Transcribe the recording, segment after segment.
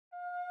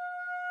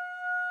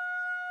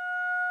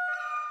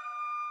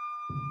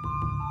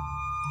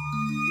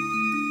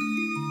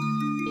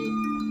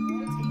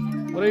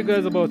What are you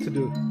guys about to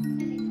do?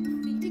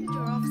 Feeding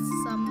giraffes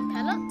some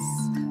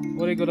pellets.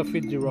 What are you gonna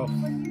feed giraffes?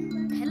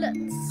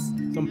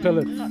 Pellets. Some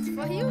pellets. Not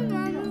for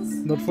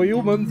humans. Not for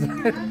humans.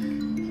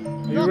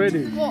 Are you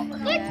ready? What?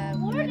 Good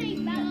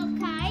morning,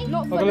 Malachi.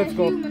 Not for Okay, let's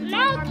go.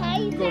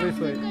 Malachi, Go this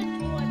way.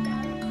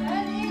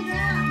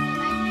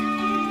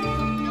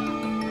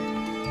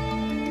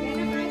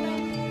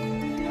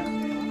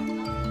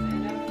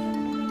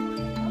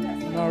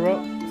 Nara,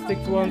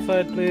 stick to one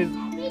side, please.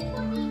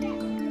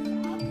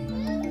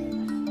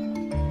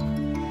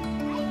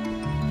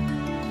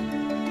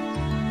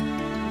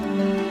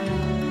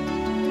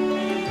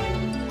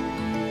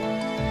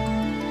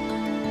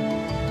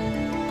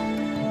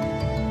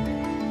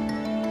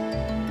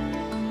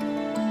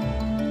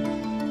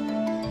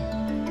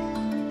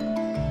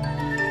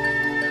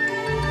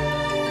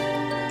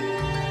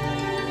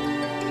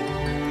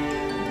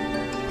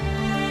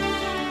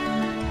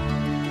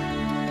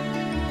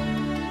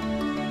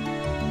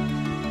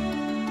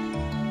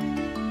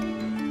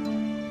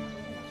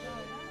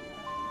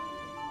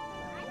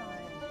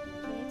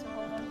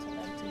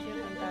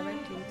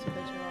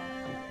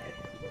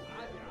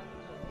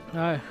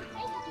 Hi.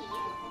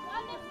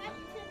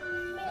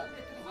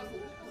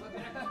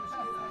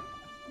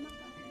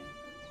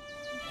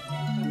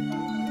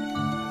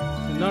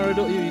 So now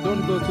you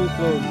don't go too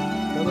close.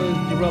 Otherwise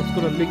the giraffe's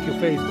gonna lick your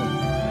face, man.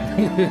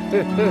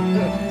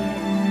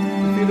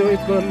 You know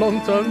it's got a long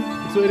tongue,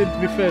 it's ready to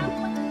be fed.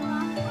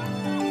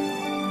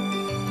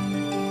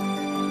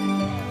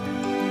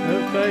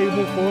 Okay, you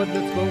move forward,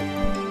 let's go.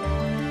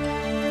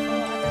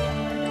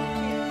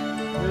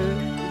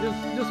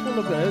 Just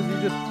follow guys,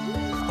 you just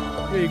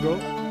there you go.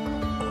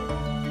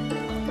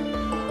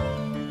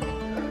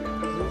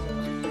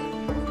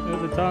 Yeah,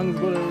 the tongue's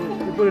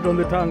gonna, you put it on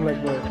the tongue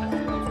like that.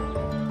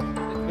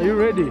 Are you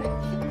ready?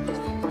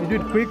 You do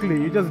it quickly,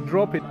 you just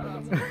drop it.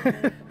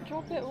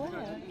 Drop it where?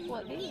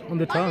 What, these? On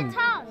the tongue.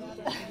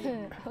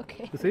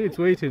 Okay. You see, it's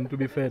waiting to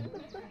be fed.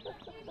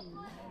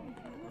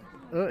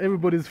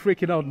 Everybody's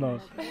freaking out now.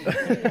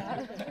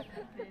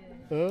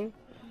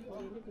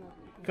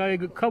 Kai,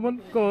 come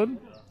on, go on.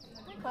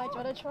 Kai, do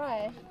you want to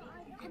try?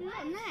 I'm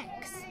not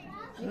next.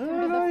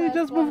 No, you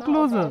just move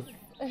closer.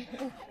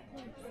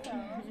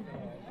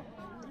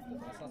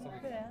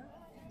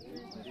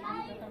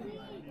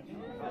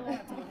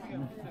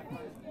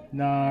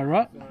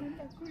 Nara.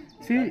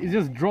 See, it's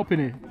just dropping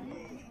it.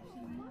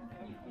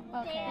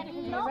 Okay,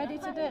 you ready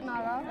to do it,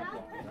 Nara?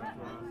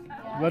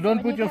 Yeah. But don't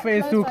When put you your get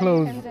face too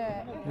closer, close. you can do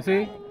it. You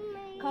see?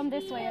 Come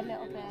this way a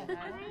little bit.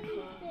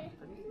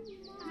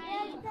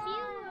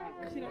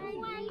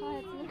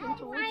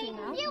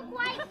 I feel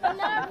quite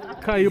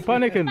nervous, Kai, you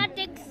panicking? but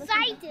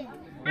excited.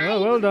 Yeah,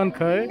 well done,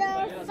 Kai.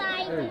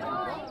 Excited.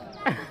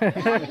 I'm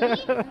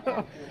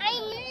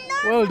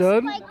nervous, Well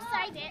done. but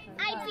excited.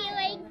 I'm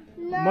feeling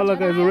nervous.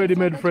 Malaka has already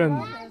made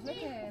friends.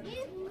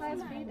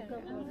 Kai's feeding.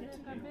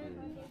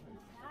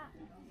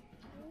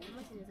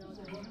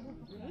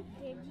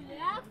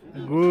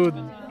 Good.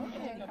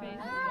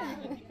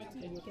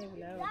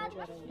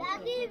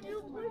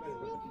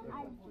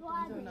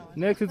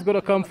 Next, it's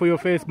gonna come for your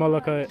face,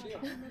 Malakai.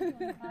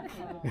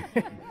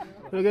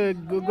 We're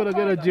gonna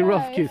get a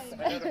giraffe kiss.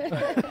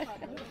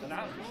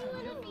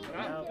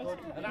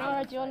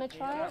 Nara, do you want to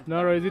try it?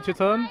 Nara, is it your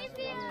turn?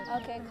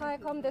 Okay, Kai,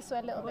 come this way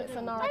a little bit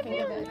so Nara can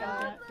give it a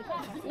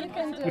go. You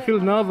can do You it. feel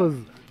nervous.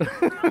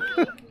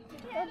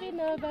 Don't be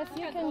nervous,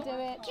 you can do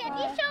it. Can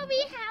you Try. show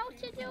me how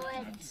to do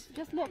it?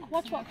 Just look,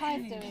 watch what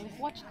Kai's doing.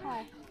 Watch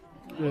Kai.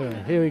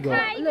 Yeah, here we go.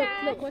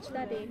 Look, watch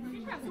Daddy.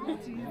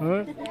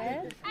 Huh?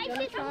 Yeah? I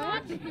should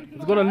watch.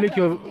 It's gonna lick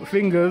your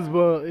fingers,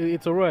 but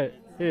it's alright.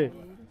 Here,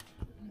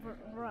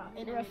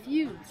 It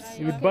refused.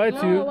 if it bites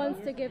Nara you,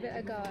 wants to give it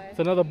a go. it's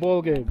another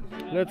ball game.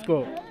 Let's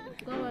go.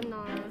 Go on,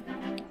 Nara.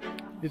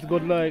 It's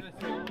got like.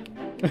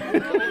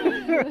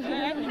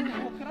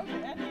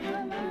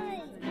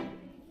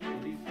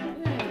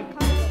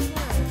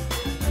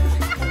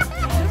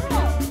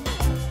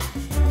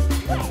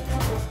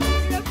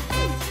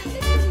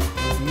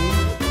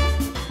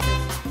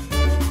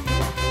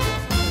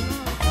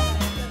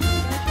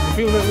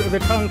 You feel the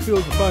tongue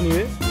feels funny,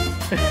 eh?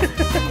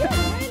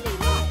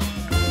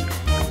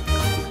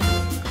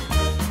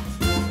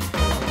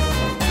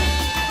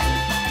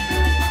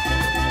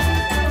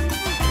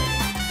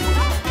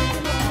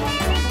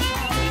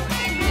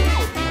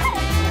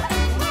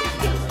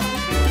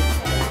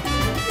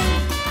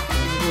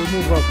 We'll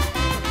move up.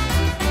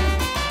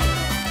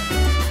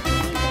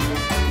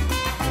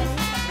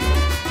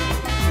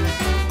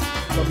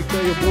 But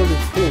because your ball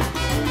is full.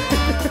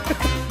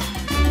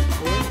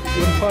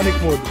 You're in panic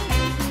mode.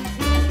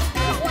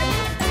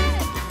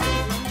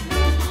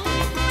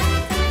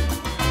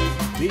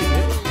 See,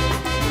 eh?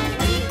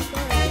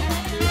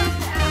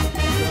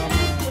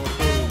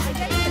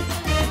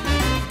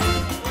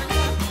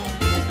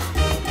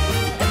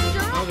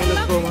 Okay,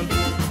 let's go, man.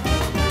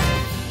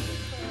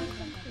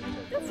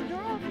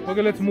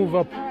 Okay, let's move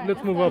up.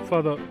 Let's move up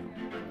further.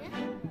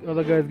 The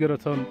other guys get a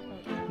turn.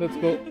 Let's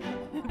go.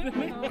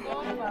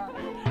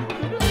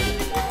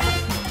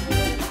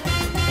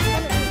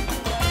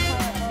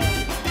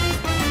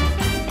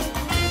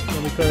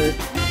 sorry.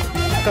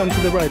 Come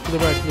to the right, to the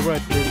right, to the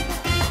right, please.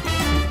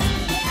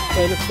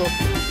 Okay, let's go.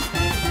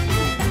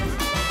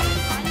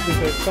 This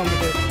way, come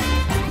this way.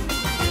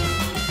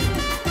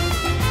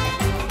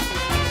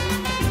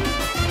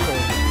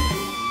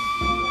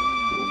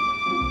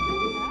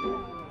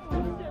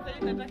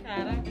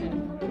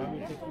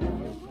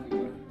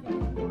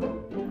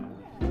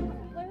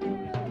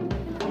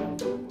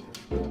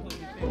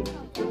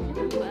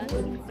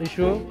 Are you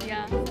sure?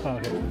 Yeah. Oh,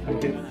 okay,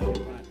 thank you.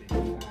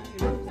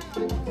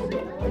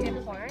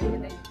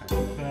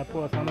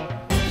 Pour sana.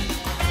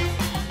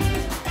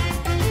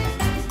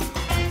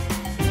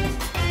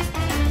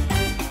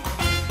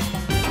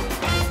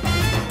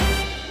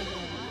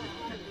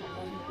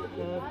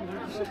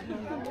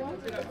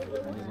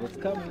 What's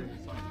coming?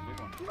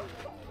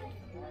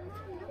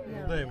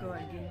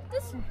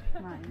 This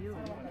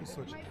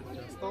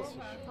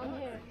On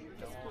here.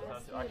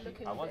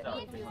 I want that.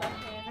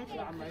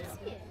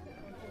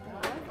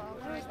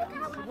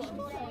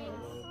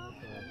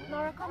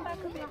 Nora, come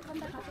back with me. Come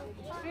back.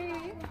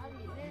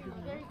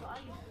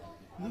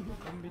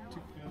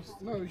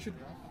 No, you should.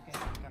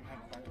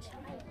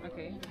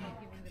 Okay.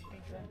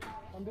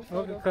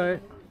 Okay,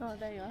 Oh,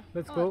 there you are.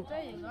 let's go.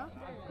 There you go.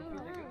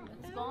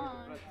 It's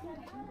gone.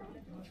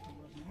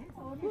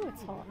 Oh,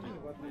 it's hot.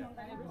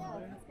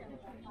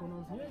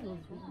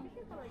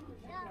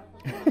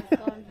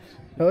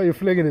 Oh, you're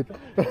flinging it.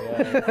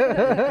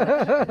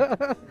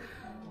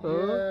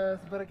 Yes,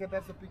 better get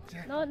that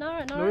picture. No,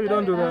 Nora, No, you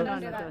don't do that.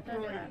 Don't do that.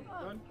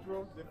 Don't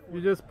throw the food.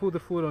 You just put the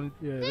food on.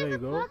 Yeah, there you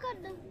go. Look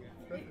at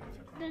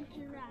the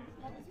giraffe.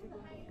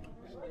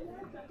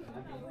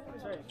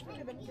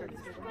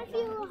 I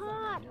feel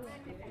hot.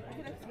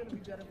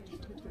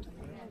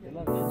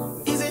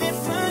 Isn't it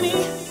funny?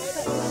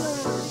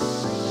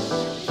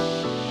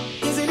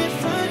 Isn't it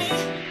funny?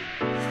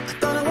 I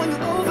thought I won you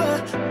over.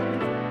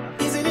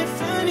 Isn't it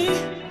funny?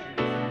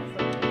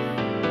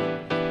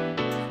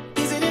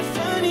 Isn't it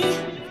funny?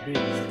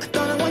 I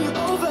thought I won you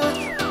over.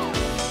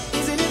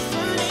 Isn't it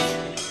funny?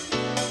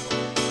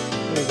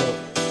 There you go.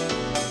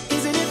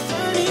 Isn't it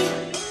funny?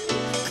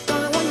 I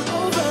thought I won you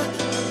over.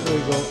 There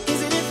you go.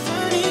 Isn't it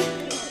funny?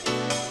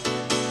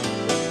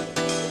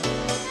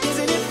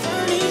 Isn't it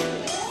funny?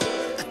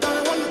 I thought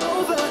I won you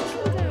over.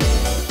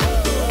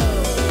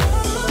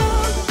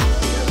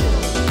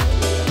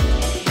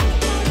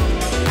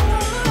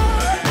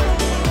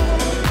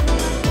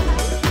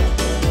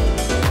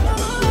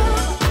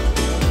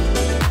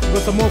 You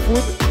got some more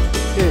food?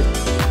 Here.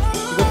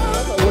 You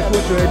got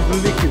what your head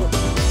will lick you.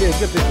 Here,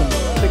 get this one.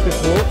 Take this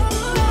bowl.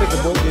 Take the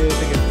bowl. Yeah,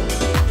 take it.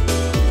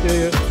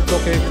 Yeah, it's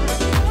okay.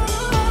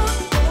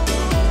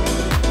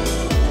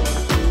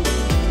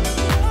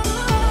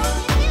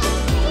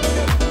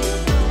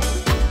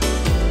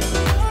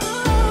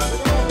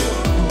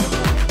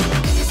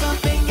 Give me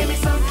something, give me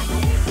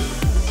something.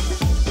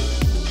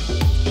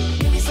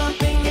 Give me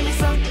something, give me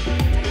something.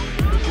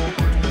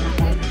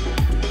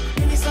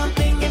 Give me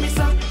something, give me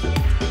something.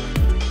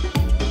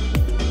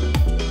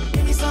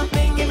 Give me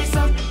something, give me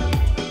something.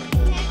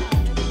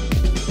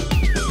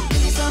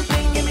 Give me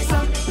something, give me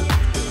something.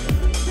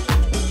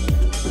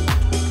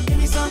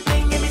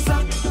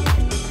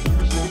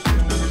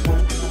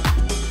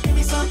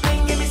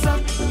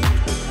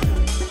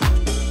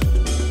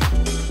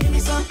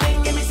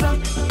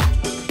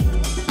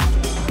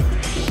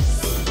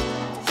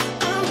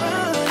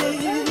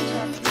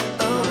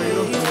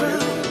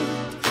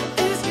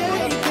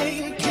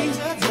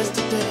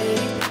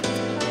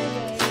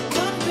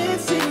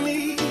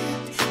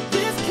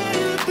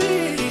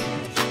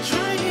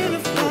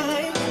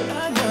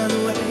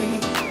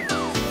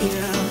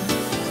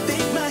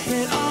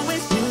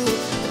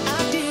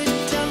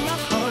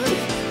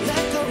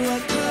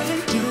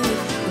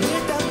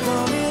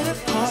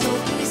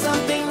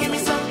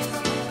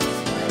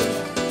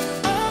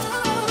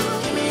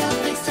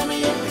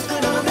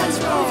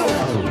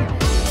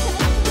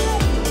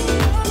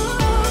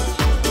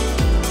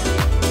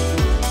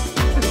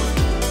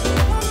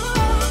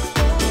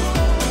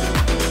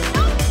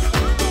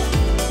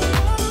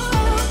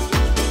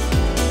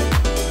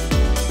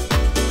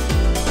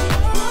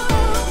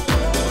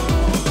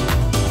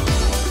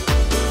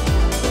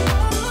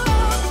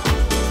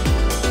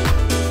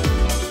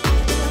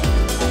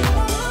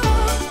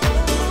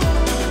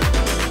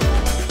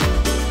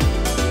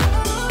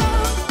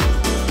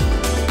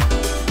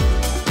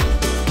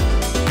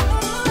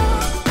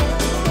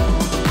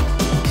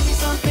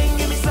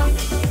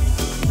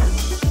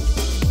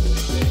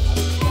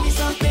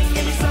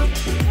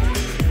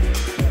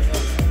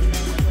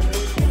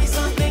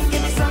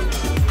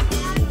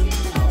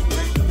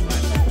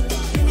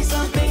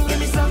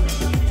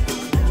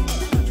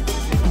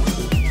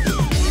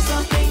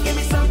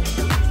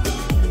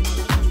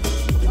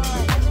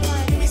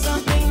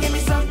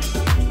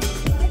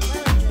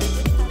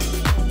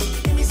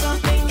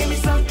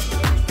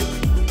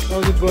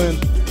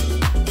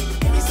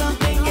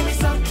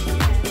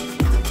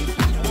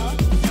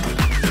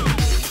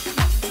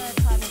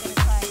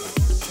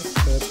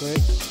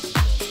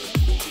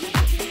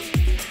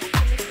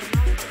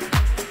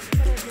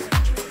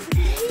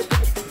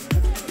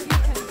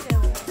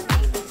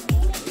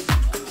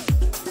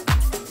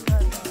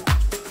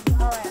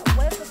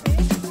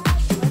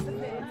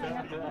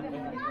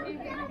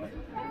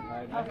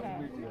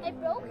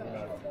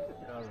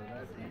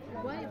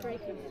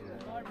 breaking it?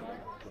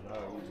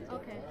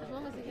 Okay, as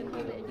long as you can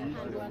hold it in your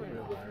hand well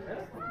enough.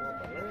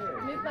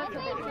 Move back a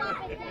bit.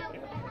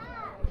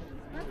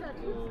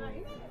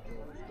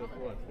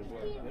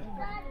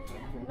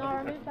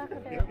 Nora, move back a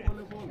bit.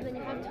 And then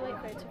you have to wait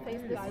for it to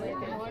face this way a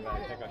bit more.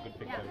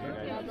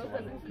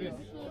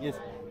 Yes.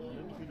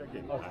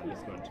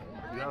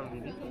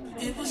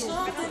 It was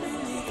something in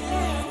the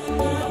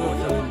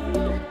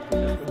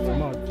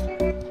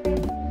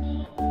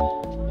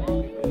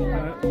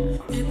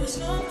It was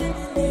something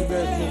in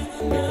the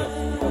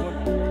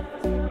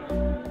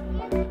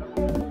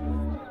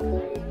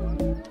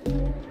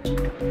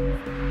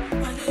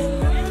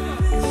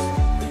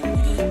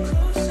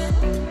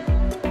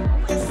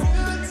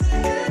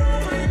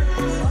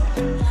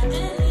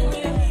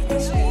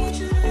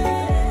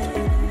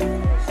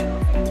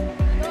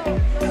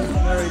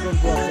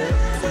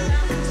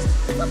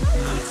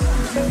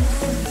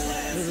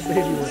There's a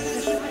baby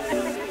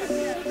one.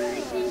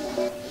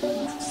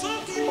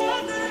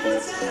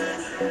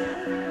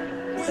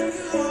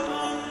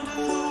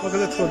 Okay,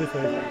 let's go this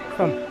way.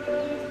 Come.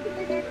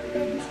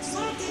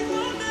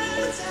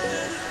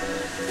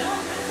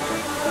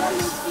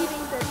 Someone's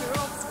feeding the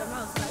giraffes the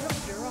mouse. I love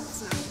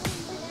giraffes now.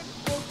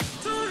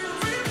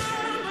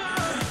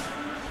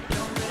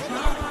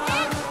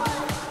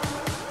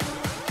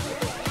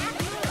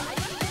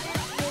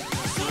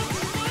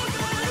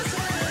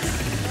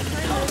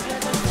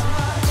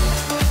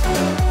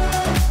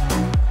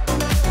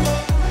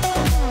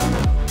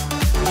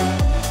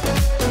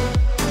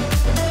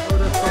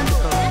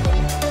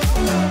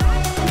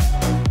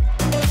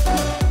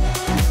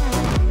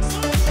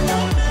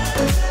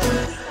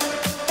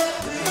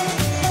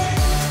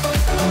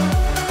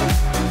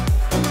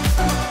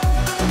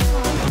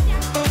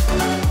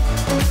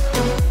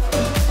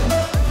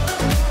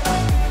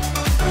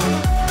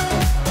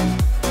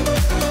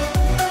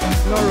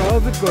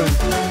 How's it going?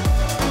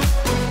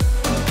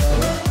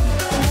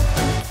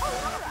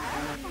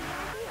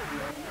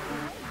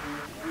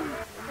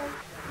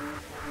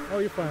 How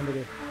are you finding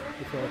it?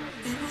 I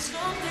was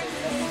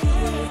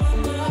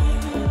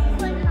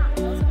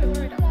a bit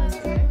worried at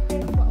first, though,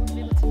 what I would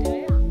be able to do,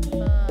 but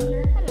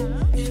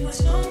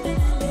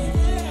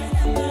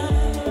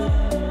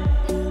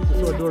It's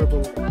so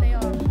adorable. they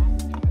are.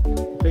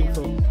 I think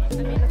so. I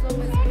mean, as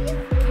long as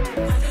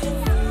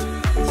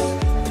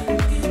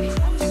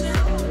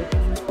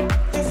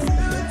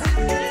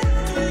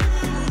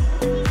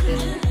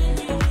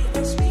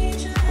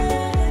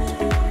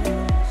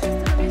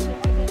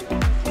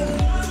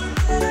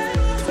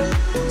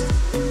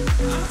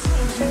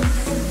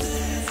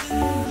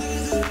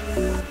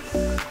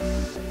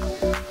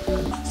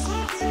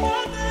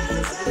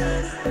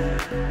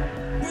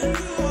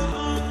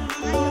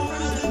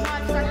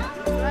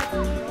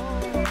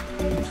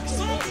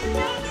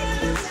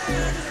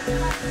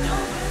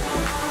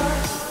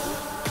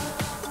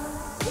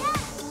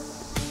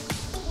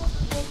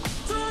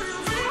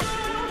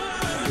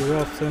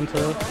Giraffe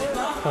Cemtre,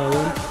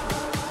 Karen.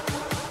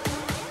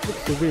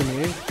 Looks serene,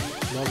 eh?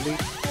 Lovely.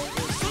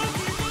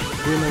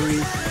 Greenery,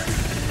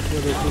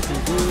 weather's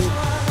looking good.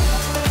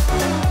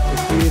 The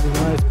trees, a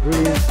nice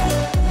breeze.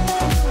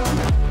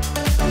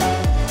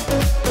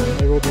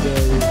 Nairobi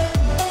Dairy.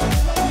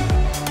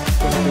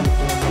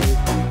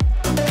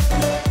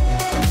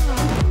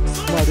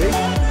 Smart, eh?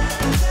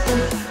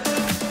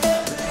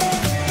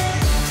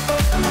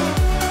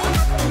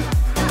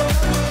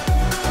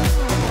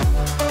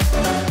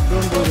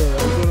 Don't go there,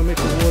 it's gonna make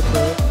the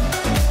water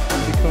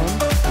become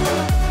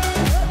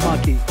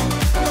murky.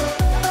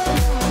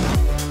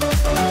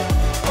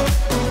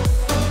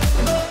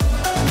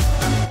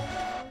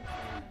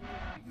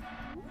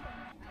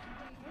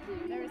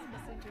 very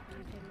specific.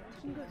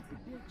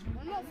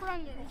 I'm not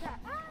friendly, is that?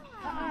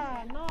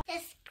 Ah, no.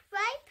 It's